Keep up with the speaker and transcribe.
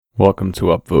Welcome to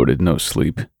Upvoted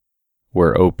NoSleep,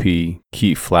 where OP Key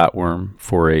Flatworm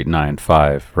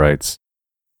 4895 writes,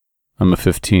 I'm a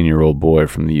 15-year-old boy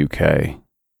from the UK.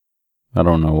 I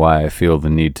don't know why I feel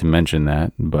the need to mention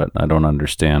that, but I don't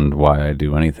understand why I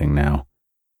do anything now.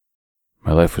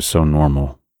 My life was so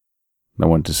normal. I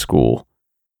went to school,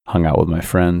 hung out with my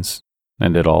friends,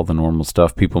 and did all the normal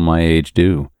stuff people my age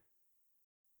do.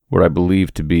 What I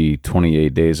believed to be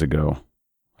 28 days ago,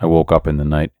 I woke up in the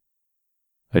night.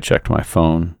 I checked my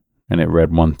phone, and it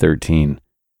read 1:13.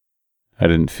 I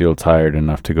didn't feel tired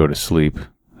enough to go to sleep,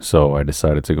 so I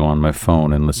decided to go on my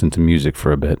phone and listen to music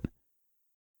for a bit.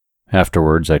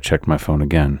 Afterwards, I checked my phone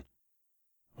again.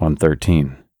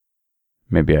 1:13.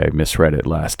 Maybe I misread it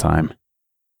last time.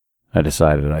 I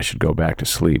decided I should go back to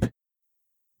sleep.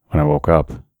 When I woke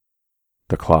up,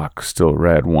 the clock still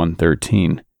read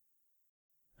 1:13.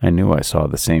 I knew I saw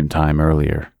the same time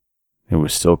earlier. It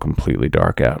was still completely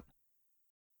dark out.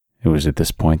 It was at this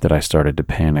point that I started to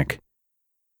panic.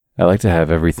 I like to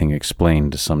have everything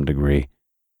explained to some degree,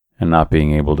 and not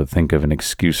being able to think of an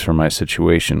excuse for my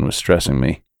situation was stressing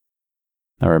me.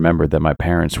 I remembered that my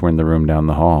parents were in the room down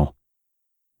the hall.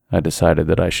 I decided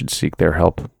that I should seek their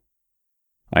help.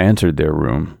 I entered their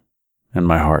room, and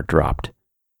my heart dropped.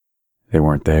 They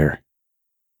weren't there.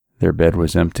 Their bed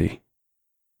was empty.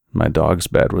 My dog's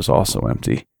bed was also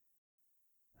empty.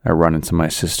 I run into my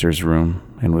sister's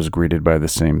room and was greeted by the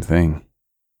same thing.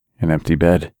 An empty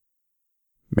bed.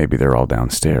 Maybe they're all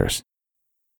downstairs.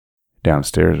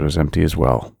 Downstairs was empty as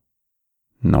well.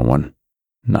 No one.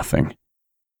 Nothing.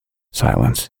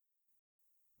 Silence.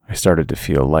 I started to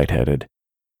feel lightheaded.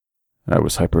 I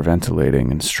was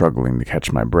hyperventilating and struggling to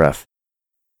catch my breath.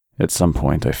 At some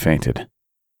point, I fainted.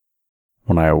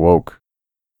 When I awoke,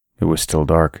 it was still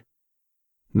dark.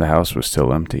 The house was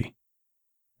still empty.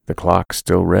 The clock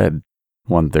still read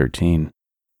 1:13.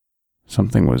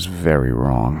 Something was very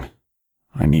wrong.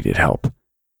 I needed help.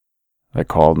 I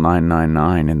called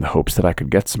 999 in the hopes that I could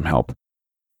get some help.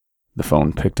 The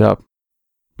phone picked up,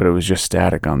 but it was just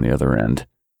static on the other end.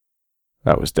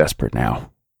 I was desperate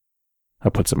now. I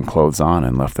put some clothes on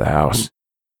and left the house.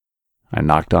 I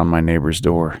knocked on my neighbor's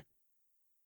door.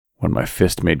 When my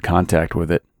fist made contact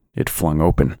with it, it flung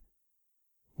open.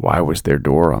 Why was their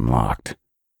door unlocked?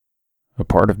 A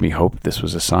part of me hoped this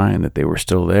was a sign that they were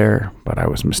still there, but I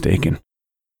was mistaken.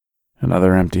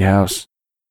 Another empty house.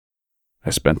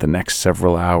 I spent the next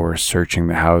several hours searching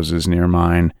the houses near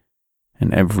mine,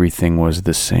 and everything was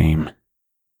the same.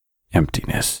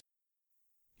 Emptiness.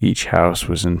 Each house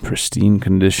was in pristine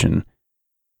condition,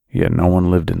 yet no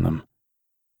one lived in them.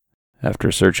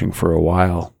 After searching for a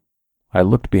while, I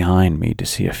looked behind me to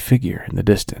see a figure in the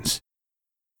distance.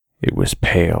 It was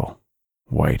pale,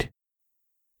 white.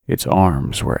 Its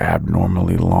arms were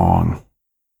abnormally long,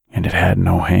 and it had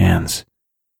no hands,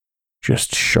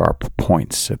 just sharp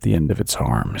points at the end of its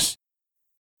arms.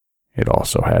 It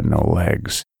also had no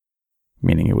legs,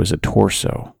 meaning it was a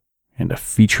torso and a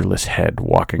featureless head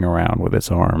walking around with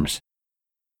its arms.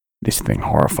 This thing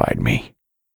horrified me.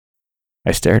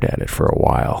 I stared at it for a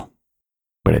while,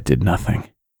 but it did nothing.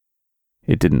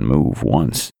 It didn't move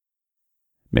once.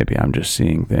 Maybe I'm just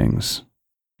seeing things.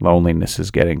 Loneliness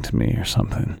is getting to me or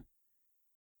something.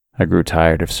 I grew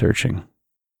tired of searching,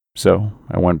 so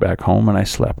I went back home and I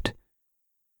slept.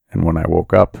 And when I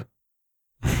woke up,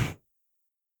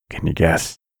 can you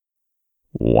guess?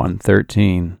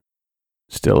 1:13,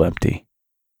 still empty.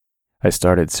 I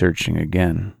started searching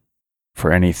again,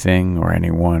 for anything or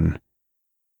anyone.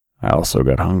 I also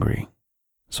got hungry,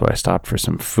 so I stopped for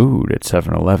some food at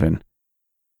 7-Eleven,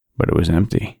 but it was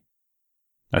empty.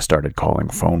 I started calling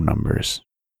phone numbers.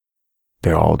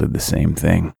 They all did the same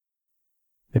thing.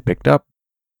 They picked up,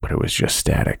 but it was just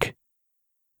static.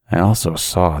 I also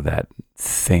saw that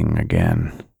thing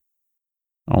again.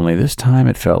 Only this time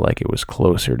it felt like it was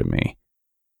closer to me.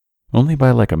 Only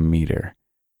by like a meter.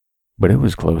 But it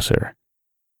was closer.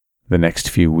 The next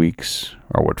few weeks,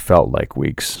 or what felt like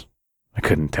weeks, I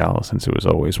couldn't tell since it was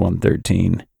always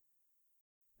 1:13.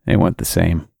 They went the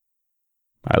same.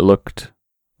 I looked,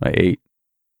 I ate,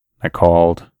 I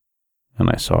called, and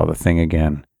I saw the thing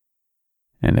again.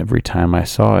 And every time I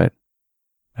saw it,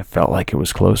 I felt like it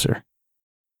was closer.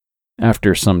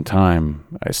 After some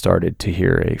time, I started to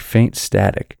hear a faint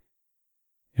static.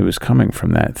 It was coming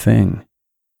from that thing.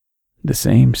 The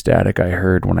same static I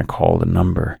heard when I called a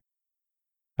number.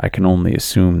 I can only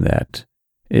assume that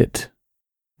it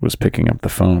was picking up the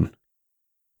phone.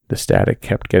 The static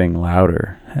kept getting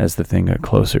louder as the thing got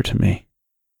closer to me.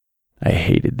 I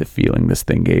hated the feeling this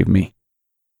thing gave me.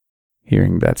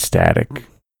 Hearing that static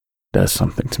does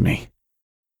something to me.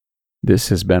 This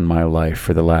has been my life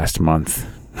for the last month.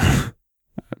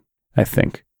 I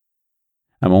think.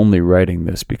 I'm only writing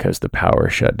this because the power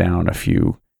shut down a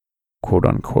few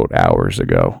quote-unquote hours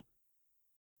ago.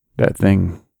 That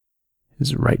thing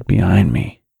is right behind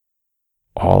me.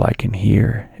 All I can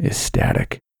hear is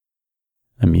static.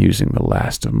 I'm using the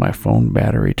last of my phone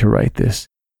battery to write this,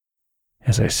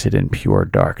 as I sit in pure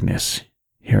darkness,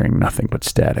 hearing nothing but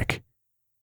static.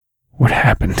 What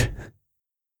happened?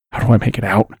 How do I make it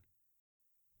out?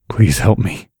 Please help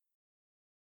me.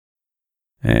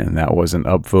 And that was an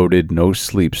upvoted No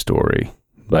Sleep story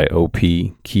by OP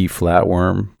Key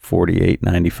Flatworm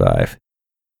 4895.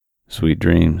 Sweet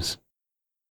dreams.